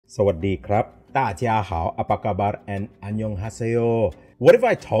Sawadee-krap, 大家好, apa kabar, and annyeonghaseyo. What if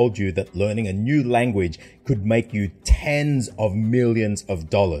I told you that learning a new language could make you tens of millions of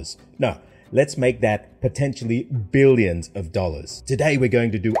dollars? No, let's make that potentially billions of dollars. Today we're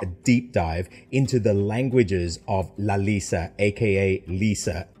going to do a deep dive into the languages of LaLisa, aka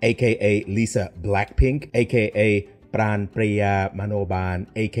Lisa, aka Lisa Blackpink, aka Pran Priya Manoban,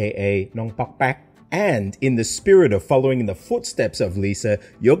 aka Nong Pak Pak. And in the spirit of following in the footsteps of Lisa,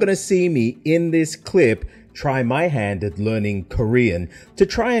 you're going to see me in this clip try my hand at learning Korean to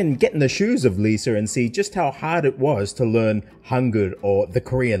try and get in the shoes of Lisa and see just how hard it was to learn Hangul or the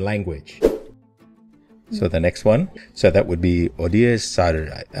Korean language. So the next one, so that would be 어디에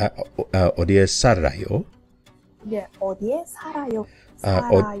살아요? 어디에 살아요? Yeah, 어디에 살아요?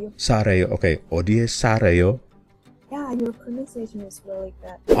 살아요. Okay, 어디에 살아요? Yeah, your pronunciation is really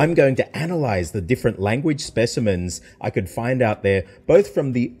good. I'm going to analyze the different language specimens I could find out there, both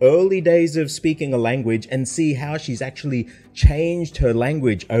from the early days of speaking a language and see how she's actually changed her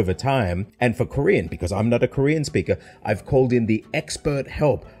language over time. And for Korean, because I'm not a Korean speaker, I've called in the expert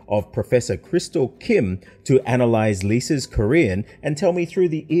help of Professor Crystal Kim to analyze Lisa's Korean and tell me through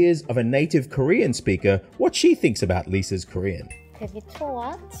the ears of a native Korean speaker what she thinks about Lisa's Korean. 데뷔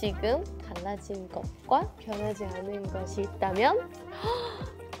초와 지금 달라진 것과 변하지 않은 것이 있다면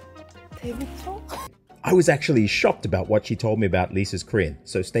데뷔 초? I was actually shocked about what she told me about Lisa's Korean,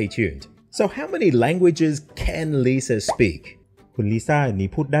 so stay tuned. So how many languages can Lisa speak? คุณ Lisa 你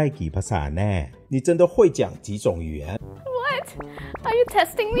พูดได้กี่ภาษาแน่你真的会讲几种语言 What? Are you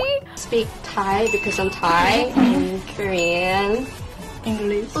testing me? Speak Thai because I'm Thai and Korean.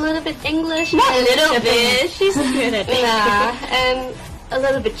 English. A little bit English. A little bit. She's good at it. Yeah, and a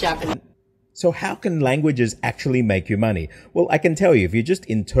little bit Japanese. So how can languages actually make you money? Well, I can tell you, if you're just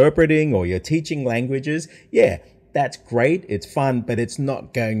interpreting or you're teaching languages, yeah, that's great, it's fun, but it's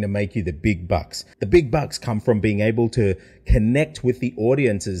not going to make you the big bucks. The big bucks come from being able to connect with the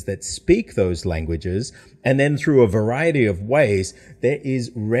audiences that speak those languages, and then through a variety of ways, there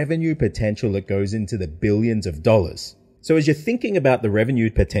is revenue potential that goes into the billions of dollars. So as you're thinking about the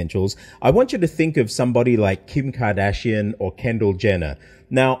revenue potentials, I want you to think of somebody like Kim Kardashian or Kendall Jenner.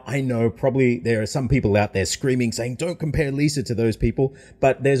 Now, I know probably there are some people out there screaming saying, don't compare Lisa to those people,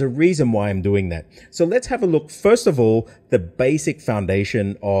 but there's a reason why I'm doing that. So let's have a look, first of all, the basic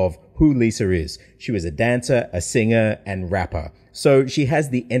foundation of who Lisa is. She was a dancer, a singer, and rapper. So she has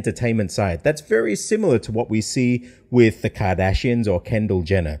the entertainment side. That's very similar to what we see with the Kardashians or Kendall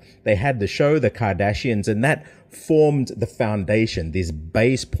Jenner. They had the show, The Kardashians, and that formed the foundation, this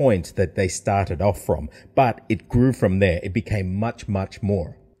base point that they started off from. But it grew from there. It became much, much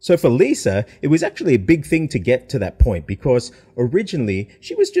more. So for Lisa, it was actually a big thing to get to that point because originally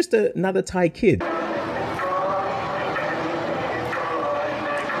she was just another Thai kid.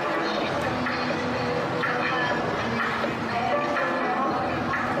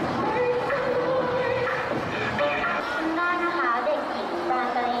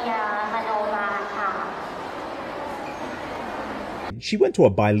 She went to a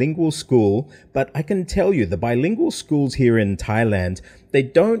bilingual school, but I can tell you the bilingual schools here in Thailand, they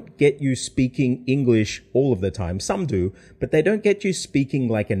don't get you speaking English all of the time. Some do, but they don't get you speaking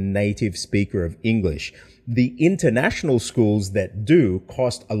like a native speaker of English. The international schools that do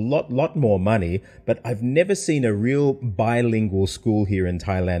cost a lot more money, but I've never seen a real bilingual school here in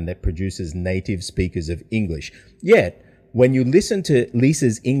Thailand that produces native speakers of English. Yet, when you listen to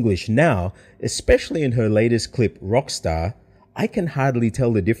Lisa's English now, especially in her latest clip, Rockstar, I can hardly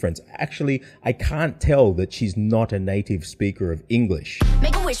tell the difference. Actually, I can't tell that she's not a native speaker of English.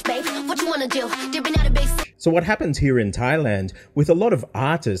 Make a wish, babe. What you wanna do? Dipping out of base. So what happens here in Thailand, with a lot of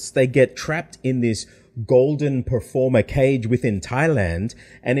artists, they get trapped in this golden performer cage within Thailand.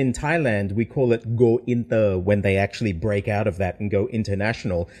 And in Thailand, we call it go inter when they actually break out of that and go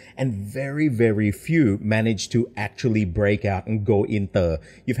international. And very, very few manage to actually break out and go inter.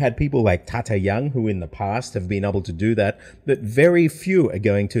 You've had people like Tata Young, who in the past have been able to do that, but very few are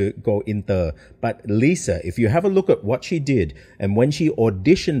going to go inter. But Lisa, if you have a look at what she did, and when she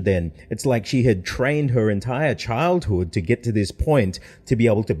auditioned then, it's like she had trained her entire childhood to get to this point to be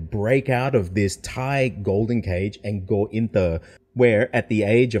able to break out of this Thai golden cage and go inter, where at the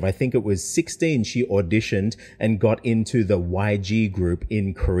age of, I think it was 16, she auditioned and got into the YG group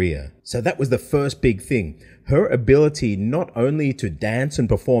in Korea. So that was the first big thing. Her ability not only to dance and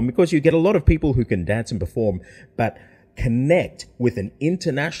perform, because you get a lot of people who can dance and perform, but connect with an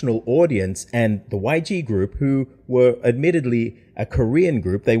international audience. And the YG group, who were admittedly a Korean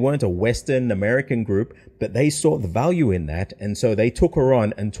group, they weren't a Western American group, but they saw the value in that. And so they took her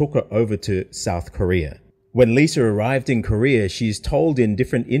on and took her over to South Korea. When Lisa arrived in Korea, she's told in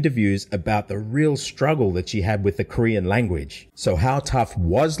different interviews about the real struggle that she had with the Korean language. So how tough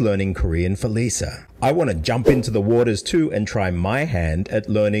was learning Korean for Lisa? I want to jump into the waters too and try my hand at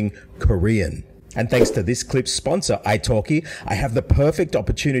learning Korean. And thanks to this clip's sponsor, iTalki, I have the perfect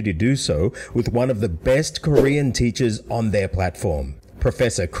opportunity to do so with one of the best Korean teachers on their platform,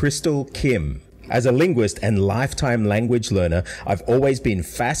 Professor Crystal Kim. As a linguist and lifetime language learner, I've always been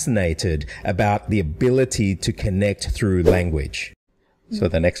fascinated about the ability to connect through language. So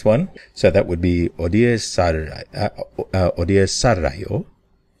the next one, so that would be 어디에 살아요?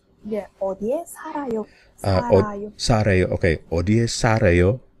 Yeah, 어디에 살아요? 살아요. 살아요. Okay, 어디에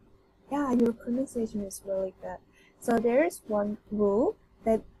살아요? Yeah, your pronunciation is really good. So there is one rule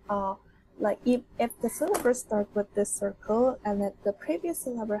that like if the syllable starts with this circle and that the previous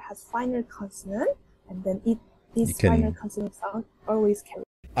syllable has final consonant, and then this final consonant sound always carries.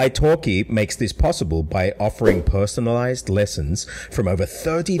 iTalki makes this possible by offering personalized lessons from over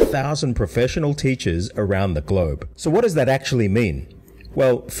 30,000 professional teachers around the globe. So what does that actually mean?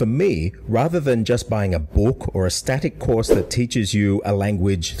 Well, for me, rather than just buying a book or a static course that teaches you a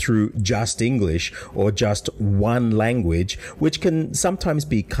language through just English or just one language, which can sometimes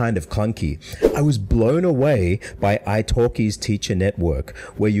be kind of clunky, I was blown away by iTalki's teacher network,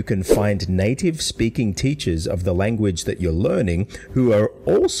 where you can find native speaking teachers of the language that you're learning who are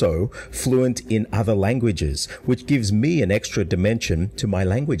also fluent in other languages, which gives me an extra dimension to my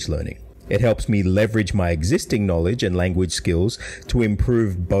language learning. It helps me leverage my existing knowledge and language skills to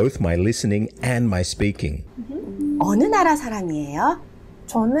improve both my listening and my speaking. 어느 나라 사람이에요?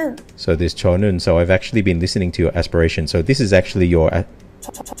 저는 So this 저는, so I've actually been listening to your aspiration. So this is actually your...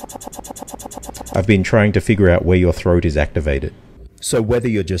 I've been trying to figure out where your throat is activated. So whether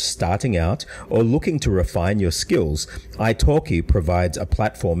you're just starting out or looking to refine your skills, iTalki provides a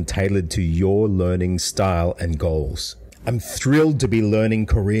platform tailored to your learning style and goals. I'm thrilled to be learning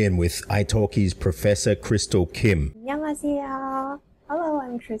Korean with iTalki's Professor Crystal Kim. 안녕하세요. Hello,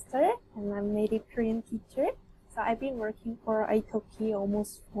 I'm Crystal, and I'm a native Korean teacher. So I've been working for iTalki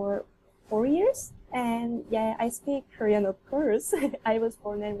almost for 4 years. And yeah, I speak Korean, of course. I was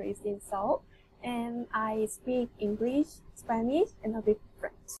born and raised in Seoul. And I speak English, Spanish, and a bit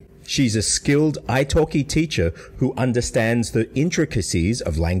French. She's a skilled iTalki teacher who understands the intricacies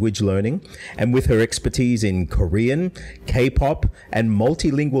of language learning, and with her expertise in Korean, K-pop, and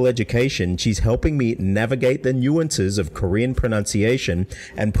multilingual education, she's helping me navigate the nuances of Korean pronunciation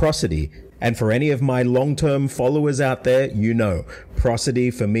and prosody. And for any of my long-term followers out there, you know,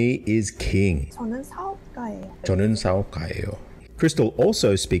 prosody for me is king. 저는 사업가예요. 저는 사업가예요. Crystal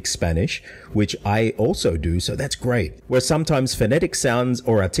also speaks Spanish, which I also do, so that's great. Where sometimes phonetic sounds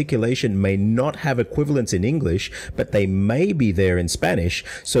or articulation may not have equivalents in English, but they may be there in Spanish,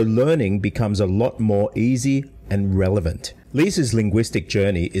 so learning becomes a lot more easy and relevant. Lisa's linguistic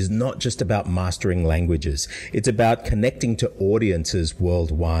journey is not just about mastering languages. It's about connecting to audiences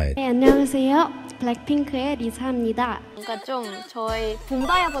worldwide. 네, 안녕하세요. 블랙핑크의 리사입니다. 뭔가 좀 저희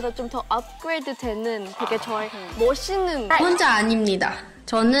봄바야보다 좀 더 업그레이드 되는 되게 저희 멋있는 혼자 아닙니다.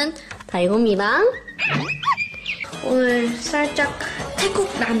 저는 다이홈이랑 오늘 살짝 태국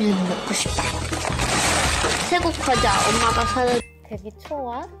라면 먹고 싶다. 태국 과자 엄마가 사는 데뷔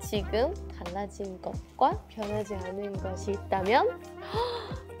초와 지금 달라진 것과 변하지 않은 것이 있다면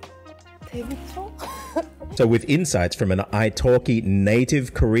데뷔 초? So with insights from an iTalki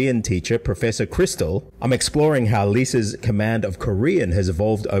native Korean teacher, Professor Crystal, I'm exploring how Lisa's command of Korean has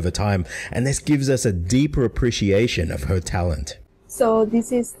evolved over time, and this gives us a deeper appreciation of her talent. So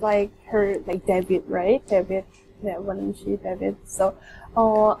this is like her debut, right? Debut, yeah, when she debuted. So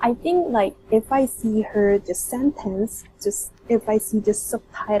I think like if I see her just sentence, just if I see just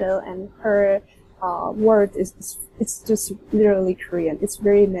subtitle and her word it's just literally Korean. It's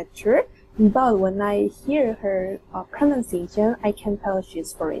very mature. But when I hear her pronunciation, I can tell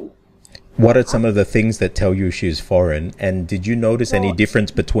she's foreign. What are some of the things that tell you she's foreign? And did you notice any difference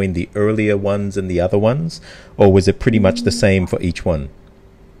between the earlier ones and the other ones? Or was it pretty much the same for each one?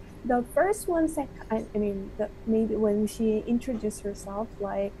 The first one, maybe when she introduced herself,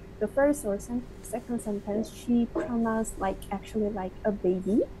 like the first or second sentence, she pronounced actually like a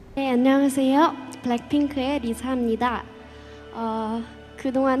baby. 네, 안녕하세요. 블랙핑크의 리사입니다.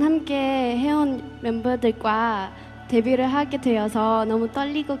 그동안 함께 해온 멤버들과 데뷔를 하게 되어서 너무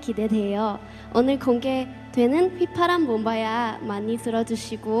떨리고 기대돼요. 오늘 공개되는 휘파람 봄바야 많이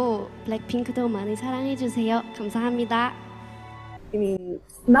들어주시고 블랙핑크도 많이 사랑해주세요. 감사합니다.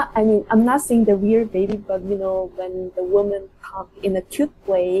 I'm not saying the weird baby, but you know, when the women talk in a cute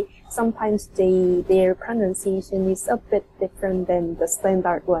way, sometimes their pronunciation is a bit different than the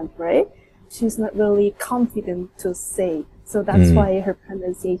standard one, right? she's not really confident to say. So that's why her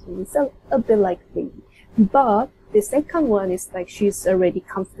pronunciation is a bit like me. But the second one is like she's already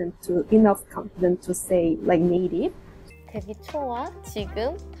enough confident to say like native. 데뷔 초와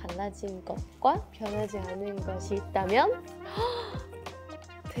지금 달라진 것과 변하지 않은 것이 있다면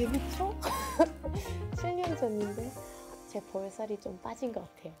데뷔 초? 7년 전인데 제 볼살이 좀 빠진 것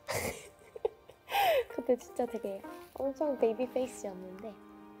같아요. 그때 진짜 되게 엄청 베이비 페이스였는데.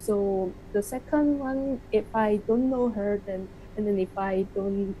 So the second one, if I don't know her, then if I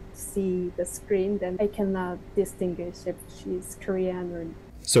don't see the screen, then I cannot distinguish if she's Korean or not.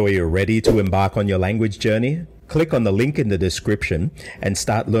 So are you ready to embark on your language journey? Click on the link in the description and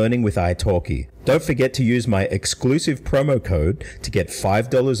start learning with iTalki. Don't forget to use my exclusive promo code to get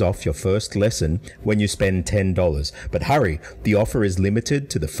 $5 off your first lesson when you spend $10. But hurry, the offer is limited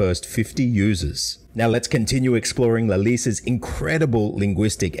to the first 50 users. Now let's continue exploring LaLisa's incredible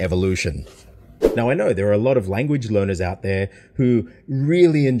linguistic evolution. Now, I know there are a lot of language learners out there who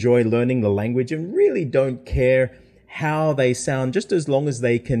really enjoy learning the language and really don't care how they sound. Just as long as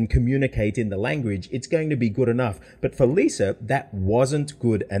they can communicate in the language, it's going to be good enough. But for Lisa, that wasn't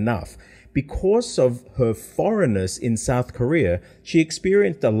good enough. Because of her foreignness in South Korea, she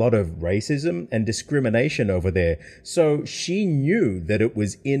experienced a lot of racism and discrimination over there. So she knew that it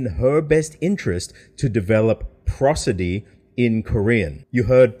was in her best interest to develop prosody in Korean. You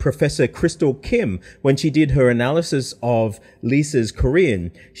heard Professor Crystal Kim when she did her analysis of Lisa's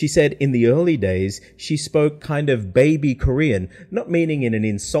Korean. She said in the early days, she spoke kind of baby Korean, not meaning in an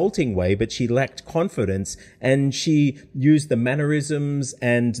insulting way, but she lacked confidence and she used the mannerisms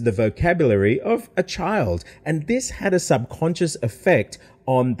and the vocabulary of a child. And this had a subconscious effect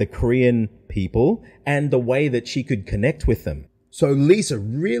on the Korean people and the way that she could connect with them. So Lisa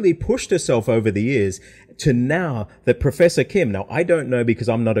really pushed herself over the years to now that Professor Kim, now I don't know because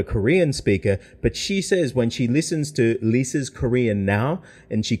I'm not a Korean speaker, but she says when she listens to Lisa's Korean now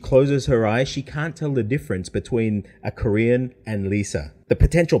and she closes her eyes, she can't tell the difference between a Korean and Lisa. The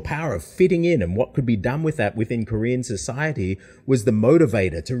potential power of fitting in and what could be done with that within Korean society was the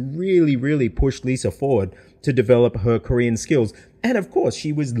motivator to really, really push Lisa forward to develop her Korean skills. And of course,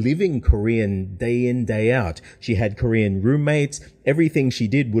 she was living Korean day in, day out. She had Korean roommates. Everything she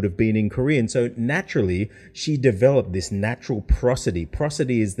did would have been in Korean. So naturally, she developed this natural prosody.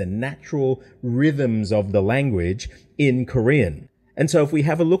 Prosody is the natural rhythms of the language in Korean. And so if we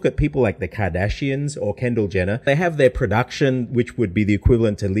have a look at people like the Kardashians or Kendall Jenner, they have their production, which would be the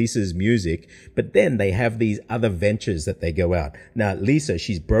equivalent to Lisa's music, but then they have these other ventures that they go out. Now, Lisa,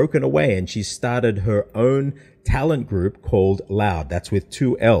 she's broken away and she's started her own talent group called Loud. That's with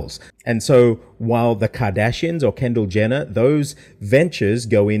 2 L's. And so while the Kardashians or Kendall Jenner, those ventures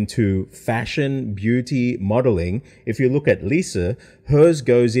go into fashion, beauty, modeling. If you look at Lisa, hers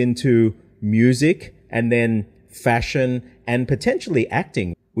goes into music and then fashion and potentially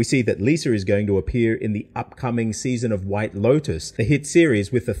acting. We see that Lisa is going to appear in the upcoming season of White Lotus, the hit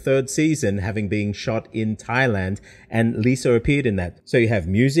series, with the 3rd season having been shot in Thailand, and Lisa appeared in that. So you have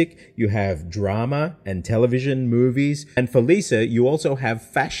music, you have drama and television, movies, and for Lisa, you also have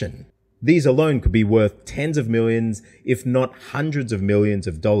fashion. These alone could be worth tens of millions, if not hundreds of millions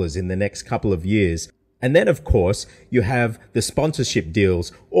of dollars in the next couple of years. And then, of course, you have the sponsorship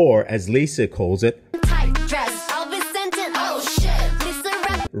deals, or as Lisa calls it,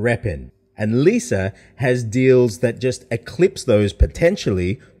 reppin'. And Lisa has deals that just eclipse those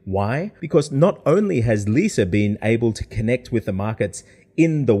potentially. Why? Because not only has Lisa been able to connect with the markets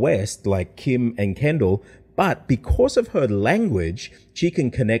in the West, like Kim and Kendall, but because of her language, she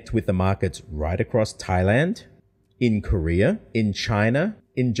can connect with the markets right across Thailand, in Korea, in China,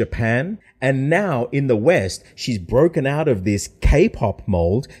 in Japan, and now in the West, she's broken out of this K-pop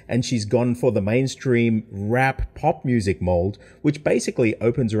mold and she's gone for the mainstream rap pop music mold, which basically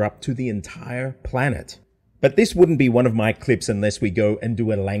opens her up to the entire planet. But this wouldn't be one of my clips unless we go and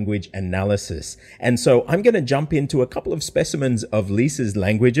do a language analysis. And so I'm going to jump into a couple of specimens of Lisa's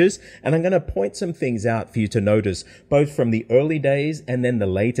languages, and I'm going to point some things out for you to notice, both from the early days and then the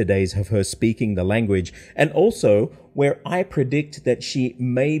later days of her speaking the language, and also where I predict that she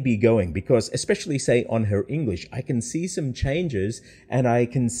may be going, because especially say on her English, I can see some changes and I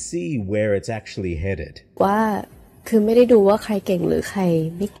can see where it's actually headed. Wow. คือไม่ได้ดูว่าใครเก่งหรือใคร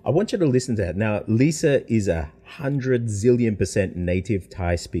ไม่ I want you to listen to that. Now, Lisa is 100 zillion% native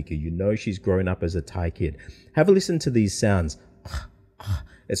Thai speaker. You know she's grown up as a Thai kid. Have a listen to these sounds.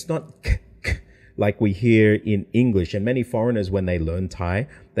 It's not k, k. like we hear in English. And many foreigners, when they learn Thai,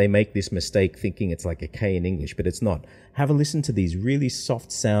 they make this mistake thinking it's like a K in English, but it's not. Have a listen to these really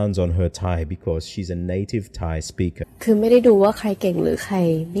soft sounds on her Thai because she's a native Thai speaker. คือไม่ได้ดูว่าใครเก่งหรือใคร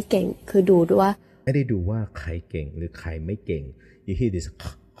ไม่เก่งคือดูด้วยว่า ไม่ได้ดูว่าใครเก่งหรือใครไม่เก่ง You hear this.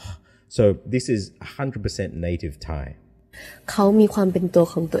 So this is 100% native Thai. เขามีความเป็นตัว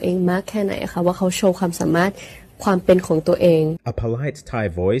ของตัวเองมากแค่ไหนคะว่าเขาโชว์ความสามารถความเป็นของตัวเอง A polite Thai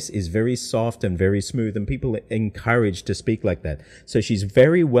voice is very soft and very smooth, and people are encouraged to speak like that. So she's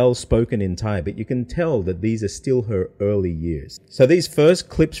very well spoken in Thai, but you can tell that these are still her early years. So these first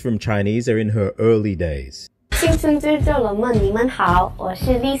clips from Chinese are in her early days. 青春之皱了梦，你们好，我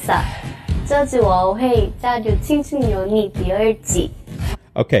是 Lisa。这次我会加入《青春有你》第二季。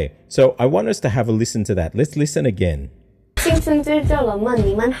Okay, so I want us to have a listen to that. Let's listen again. 青春之皱了梦，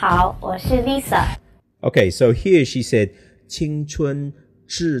你们好，我是 Lisa。Okay, so here she said 青春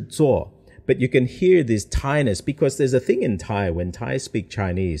制作, but you can hear this Thainess because there's a thing in Thai when Thai speak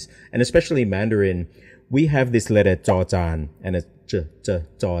Chinese, and especially Mandarin, we have this letter จอจาน and it's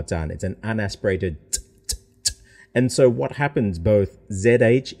จอจาน. It's an unaspirated t. And so what happens, both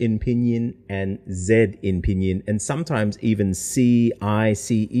ZH in pinyin and Z in pinyin, and sometimes even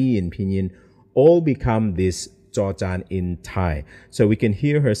CICE in pinyin, all become this จอจาน in Thai. So we can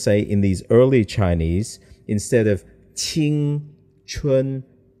hear her say in these early Chinese, instead of 青春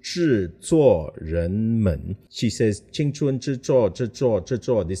制作人们, she says 青春制作,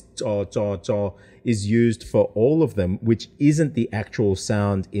 this จอ is used for all of them, which isn't the actual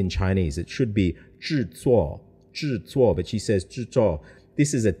sound in Chinese. It should be 制作, but she says 制作.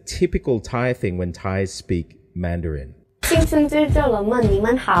 This is a typical Thai thing when Thais speak Mandarin. 青春之皱了梦，你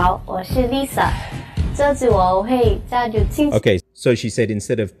们好，我是 Lisa。这次我会加入青春。 Okay, so she said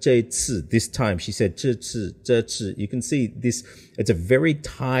instead of 这次, this time she said 这次. You can see this, it's a very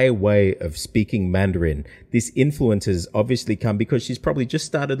Thai way of speaking Mandarin. This influences obviously come because she's probably just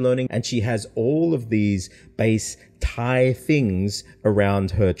started learning and she has all of these base Thai things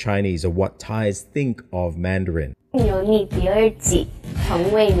around her Chinese, or what Thais think of Mandarin. 有你第二季，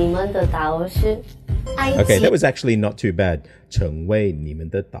成为你们的导师。 Okay, that was actually not too bad. 成为你们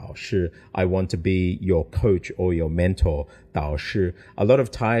的导师. I want to be your coach or your mentor. 导师. A lot of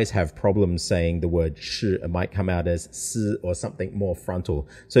Thais have problems saying the word 是. It might come out as 是 or something more frontal.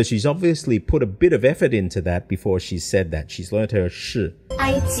 So she's obviously put a bit of effort into that before she said that. She's learned her 是.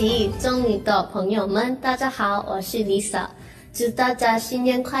 埃及中语的朋友们，大家好，我是 Lisa。祝大家新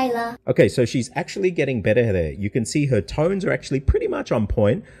年快乐。 Okay, so she's actually getting better there. You can see her tones are actually pretty much on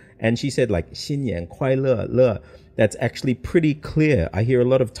point. And she said like 新年快乐. That's actually pretty clear. I hear a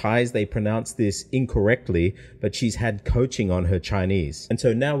lot of Thais, they pronounce this incorrectly, but she's had coaching on her Chinese. And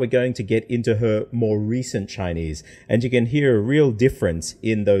so now we're going to get into her more recent Chinese. And you can hear a real difference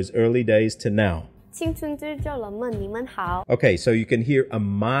in those early days to now. 青春之皱了梦，你们好。 Okay, so you can hear a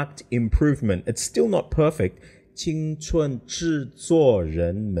marked improvement. It's still not perfect. 青春制作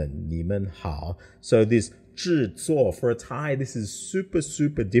人们，你们好. So this 制作, for a Thai, this is super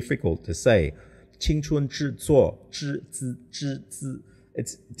difficult to say. 青春制作, 制字.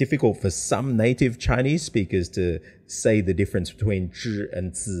 It's difficult for some native Chinese speakers to say the difference between 制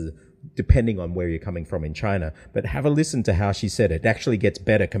and 字, depending on where you're coming from in China. But have a listen to how she said it. It actually gets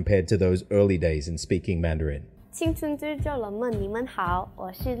better compared to those early days in speaking Mandarin. 青春之皱了梦，你们好，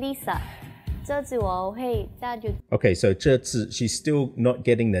我是 Lisa。这次我会加入。 Okay, so 这次, she's still not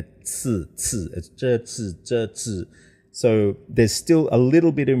getting the 次. It's 这次. So there's still a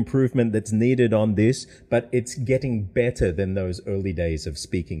little bit of improvement that's needed on this, but it's getting better than those early days of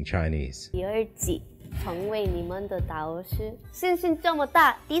speaking Chinese. 第二季，成为你们的导师。星星这么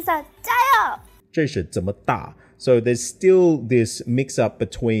大 ，Lisa 加油！这是这么大. So there's still this mix-up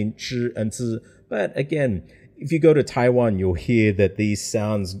between 知 and 字, but again, if you go to Taiwan, you'll hear that these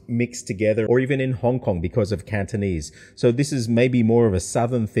sounds mix together, or even in Hong Kong because of Cantonese. So this is maybe more of a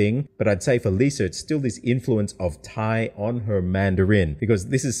southern thing, but I'd say for Lisa, it's still this influence of Thai on her Mandarin, because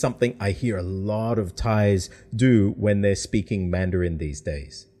this is something I hear a lot of Thais do when they're speaking Mandarin these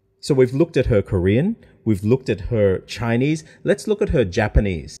days. So we've looked at her Korean, we've looked at her Chinese, let's look at her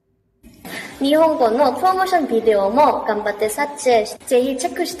Japanese. 日本語のプロモーションビデオも頑張って撮影し、ぜひチ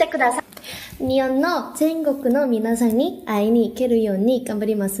ェックしてください。日本の全国の皆さんに会いに行けるように頑張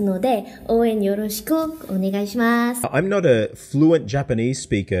りますので、応援よろしくお願いします。 I'm not a fluent Japanese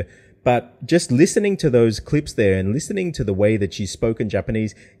speaker, but just listening to those clips there and listening to the way that she's spoken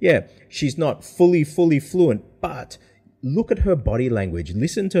Japanese, yeah, she's not fully fluent, but look at her body language.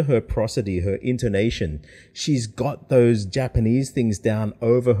 Listen to her prosody, her intonation. She's got those Japanese things down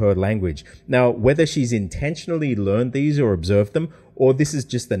over her language. Now, whether she's intentionally learned these or observed them, or this is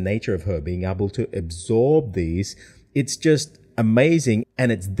just the nature of her being able to absorb these. It's just amazing.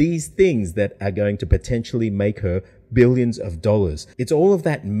 And it's these things that are going to potentially make her billions of dollars. It's all of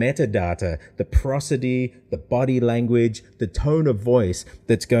that metadata, the prosody, the body language, the tone of voice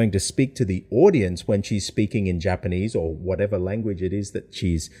that's going to speak to the audience when she's speaking in Japanese or whatever language it is that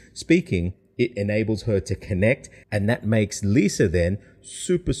she's speaking. It enables her to connect, and that makes Lisa then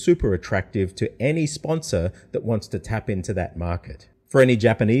super, super attractive to any sponsor that wants to tap into that market. For any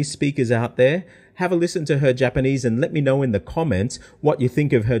Japanese speakers out there, have a listen to her Japanese and let me know in the comments what you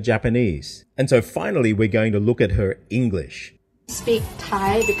think of her Japanese. And so finally, we're going to look at her English. Speak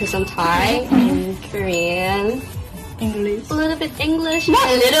Thai because I'm Thai and Korean. English. A little bit English. A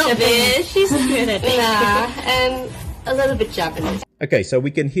little bit. She's good at it. Yeah, and a little bit Japanese. Okay, so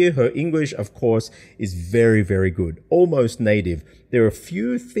we can hear her English, of course, is very, very good. Almost native. There are a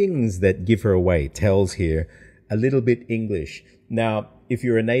few things that give her away. Tells here, a little bit English. Now, if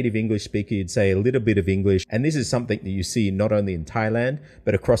you're a native English speaker, you'd say a little bit of English. And this is something that you see not only in Thailand,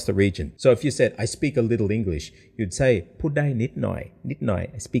 but across the region. So if you said, I speak a little English, you'd say, "Pud dai nit noi, nit noi."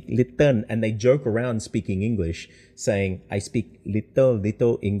 I speak little. And they joke around speaking English, saying, I speak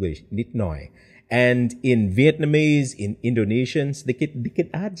little English, nit noi. And in Vietnamese, in Indonesian, dikit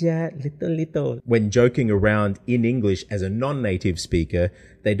aja, little. When joking around in English as a non-native speaker,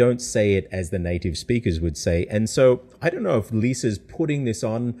 they don't say it as the native speakers would say. And so I don't know if Lisa's putting this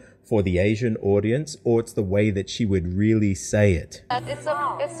on for the Asian audience or it's the way that she would really say it. It's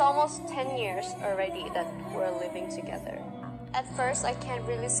almost 10 years already that we're living together. At first, I can't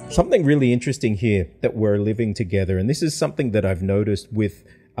really speak. Something really interesting here that we're living together. And this is something that I've noticed with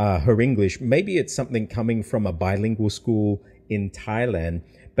her English. Maybe it's something coming from a bilingual school in Thailand,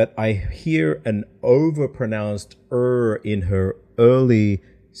 but I hear an overpronounced in her early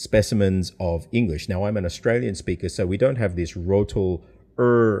specimens of English. Now, I'm an Australian speaker, so we don't have this rotal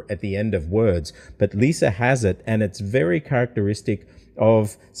at the end of words, but Lisa has it, and it's very characteristic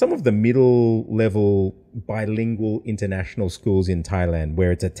of some of the middle level bilingual international schools in Thailand,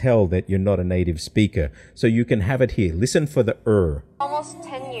 where it's a tell that you're not a native speaker. So you can have it here. Listen for the Almost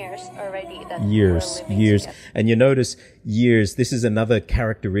 10 years already that years. Together. And you notice years, this is another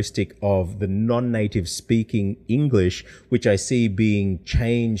characteristic of the non-native speaking English, which I see being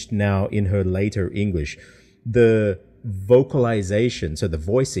changed now in her later English. The vocalization, so the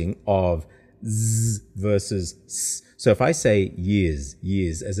voicing of z versus s. So if I say years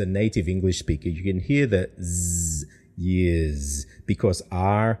as a native English speaker, you can hear the z, years, because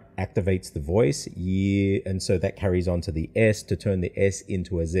R activates the voice, year, and so that carries on to the S to turn the S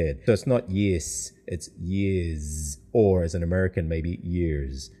into a Z. So it's not yes, it's years, or as an American, maybe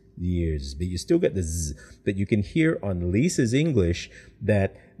years, but you still get the Z. But you can hear on Lisa's English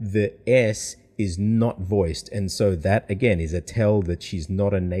that the S is not voiced, and so that again is a tell that she's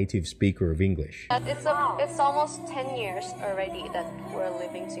not a native speaker of English. It's almost 10 years already that we're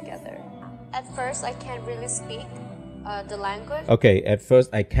living together. At first, I can't really speak the language. Okay, at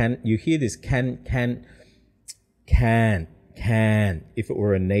first I can. You hear this can. If it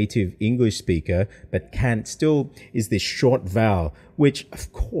were a native English speaker, but can still is this short vowel, which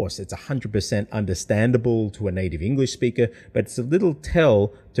of course it's 100% understandable to a native English speaker, but it's a little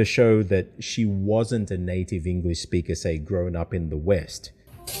tell to show that she wasn't a native English speaker, say, grown up in the West.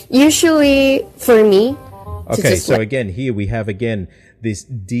 Usually, for me, okay, so again, here we have again this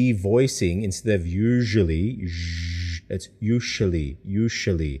devoicing instead of usually. It's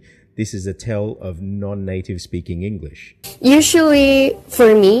usually. This is a tell of non-native speaking English. Usually,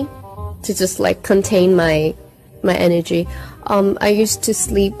 for me, to just like contain my energy, I used to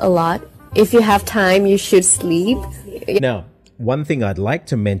sleep a lot. If you have time, you should sleep. Now, one thing I'd like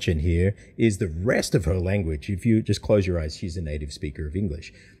to mention here is the rest of her language. If you just close your eyes, she's a native speaker of English.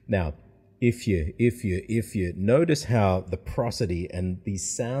 Now, if you notice how the prosody and these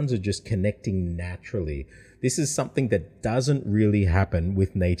sounds are just connecting naturally, this is something that doesn't really happen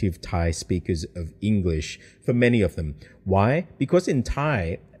with native Thai speakers of English for many of them. Why? Because in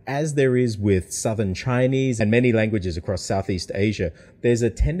Thai, as there is with Southern Chinese and many languages across Southeast Asia, there's a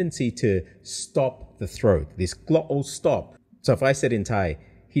tendency to stop the throat, this glottal stop. So if I said in Thai,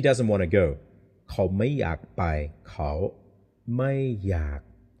 he doesn't want to go, เขาไม่อยากไป เขาไม่อยาก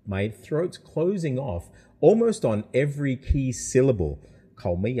my throat's closing off almost on every key syllable, เข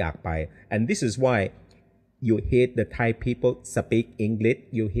าไม่อยากไป. And this is why You hear the Thai people speak English.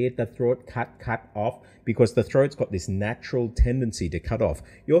 You hear the throat cut off because the throat's got this natural tendency to cut off.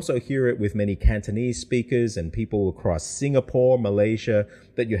 You also hear it with many Cantonese speakers and people across Singapore, Malaysia,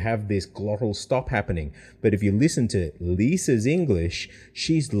 that you have this glottal stop happening. But if you listen to Lisa's English,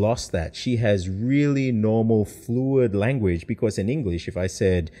 she's lost that. She has really normal, fluid language because in English, if I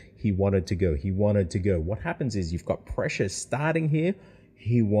said he wanted to go, what happens is you've got pressure starting here.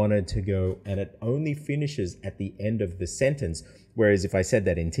 He wanted to go, and it only finishes at the end of the sentence. Whereas if I said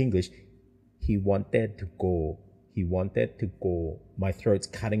that in English, he wanted to go, my throat's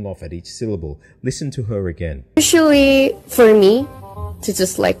cutting off at each syllable. Listen to her again. Usually for me, to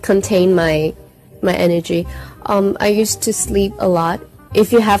just like contain my energy, I used to sleep a lot.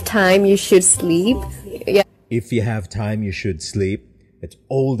 If you have time, you should sleep. Yeah. If you have time, you should sleep. It's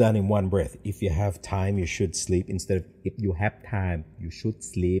all done in one breath. If you have time, you should sleep instead of if you have time, you should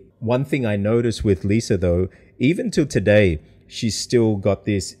sleep. One thing I noticed with Lisa though, even till today, she's still got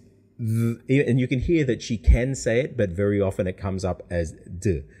this, and you can hear that she can say it, but very often it comes up as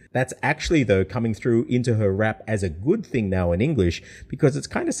d. That's actually though coming through into her rap as a good thing now in English because it's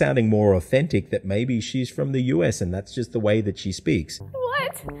kind of sounding more authentic that maybe she's from the US and that's just the way that she speaks.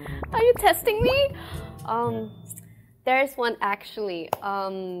 What? Are you testing me? There's one actually.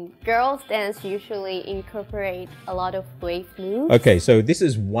 Girls dance usually incorporate a lot of wave moves. Okay, so this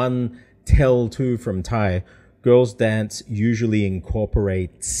is one tell too from Thai. Girls dance usually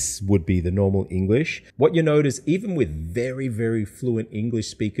incorporates would be the normal English. What you notice, even with very, very fluent English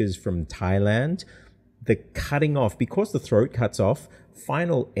speakers from Thailand, the cutting off, because the throat cuts off,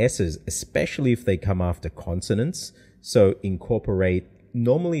 final S's, especially if they come after consonants, so incorporate.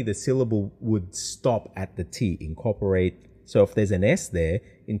 Normally the syllable would stop at the T, incorporate. So if there's an S there,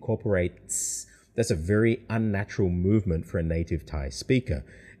 incorporate ts. That's a very unnatural movement for a native Thai speaker.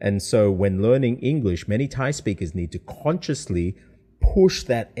 And so when learning English, many Thai speakers need to consciously push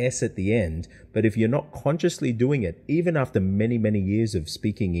that S at the end. But if you're not consciously doing it, even after many, many years of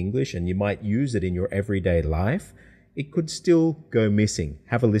speaking English, and you might use it in your everyday life, it could still go missing.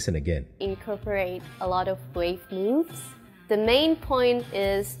 Have a listen again. Incorporate a lot of wave moves. The main point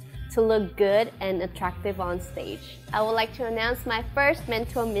is to look good and attractive on stage. I would like to announce my first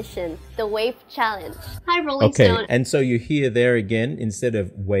mentor mission, the Wave Challenge. Hi, Rolling Stone. Okay, and so you hear there again, instead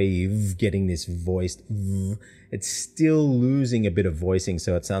of wave, getting this voiced v, it's still losing a bit of voicing,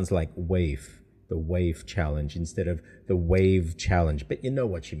 so it sounds like wave, the Wave Challenge, instead of the Wave Challenge, but you know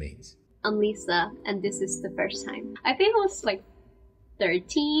what she means. I'm Lisa, and this is the first time. I think I was like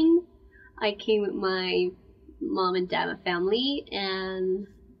 13. I came with my mom and dad, my family, and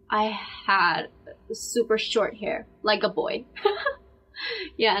I had super short hair, like a boy.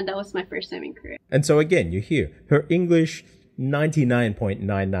 Yeah, and that was my first time in Korea. And so again, you hear her English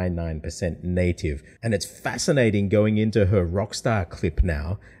 99.999% native. And it's fascinating going into her Rockstar clip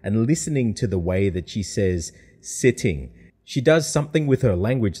now and listening to the way that she says sitting. She does something with her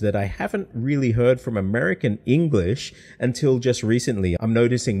language that I haven't really heard from American English until just recently. I'm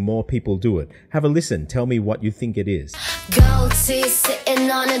noticing more people do it. Have a listen. Tell me what you think it is. Gold teeth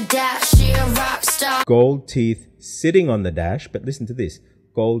sitting on a dash, she a rock star. Gold teeth sitting on the dash, but listen to this.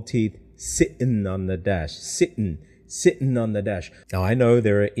 Gold teeth sitting on the dash. Sitting on the dash. Now, I know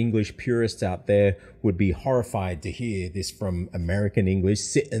there are English purists out there would be horrified to hear this from American English,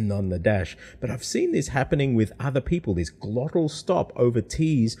 sitting on the dash. But I've seen this happening with other people, this glottal stop over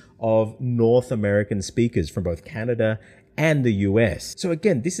T's of North American speakers from both Canada and the US. So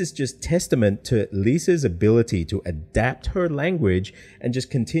again, this is just testament to Lisa's ability to adapt her language and just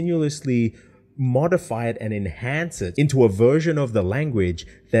continuously modify it and enhance it into a version of the language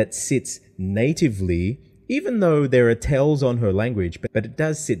that sits natively, even though there are tells on her language, but it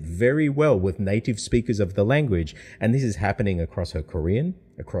does sit very well with native speakers of the language. And this is happening across her Korean,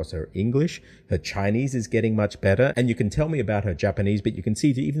 across her English. Her Chinese is getting much better. And you can tell me about her Japanese, but you can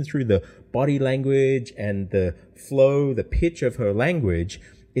see even through the body language and the flow, the pitch of her language,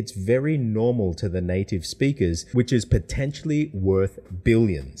 it's very normal to the native speakers, which is potentially worth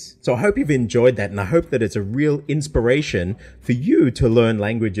billions. So I hope you've enjoyed that, and I hope that it's a real inspiration for you to learn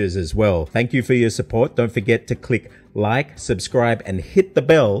languages as well. Thank you for your support. Don't forget to click like, subscribe, and hit the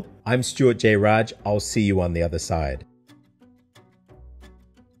bell. I'm Stuart J. Raj. I'll see you on the other side.